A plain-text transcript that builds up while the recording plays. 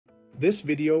This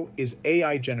video is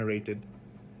AI generated.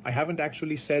 I haven't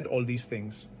actually said all these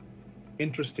things.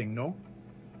 Interesting, no?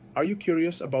 Are you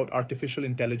curious about artificial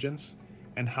intelligence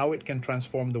and how it can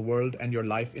transform the world and your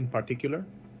life in particular?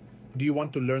 Do you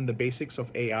want to learn the basics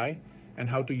of AI and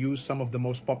how to use some of the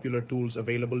most popular tools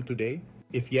available today?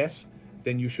 If yes,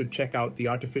 then you should check out the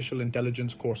artificial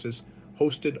intelligence courses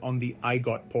hosted on the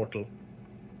govt portal.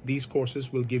 These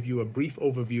courses will give you a brief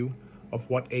overview of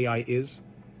what AI is,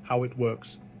 how it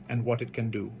works, and what it can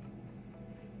do.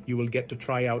 You will get to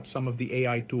try out some of the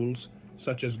AI tools,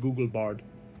 such as Google Bard,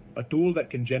 a tool that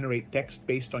can generate text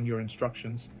based on your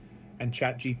instructions, and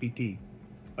ChatGPT,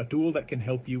 a tool that can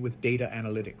help you with data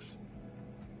analytics.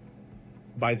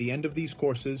 By the end of these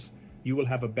courses, you will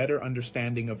have a better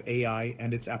understanding of AI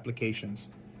and its applications,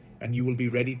 and you will be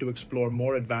ready to explore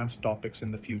more advanced topics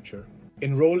in the future.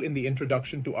 Enroll in the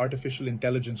Introduction to Artificial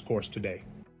Intelligence course today.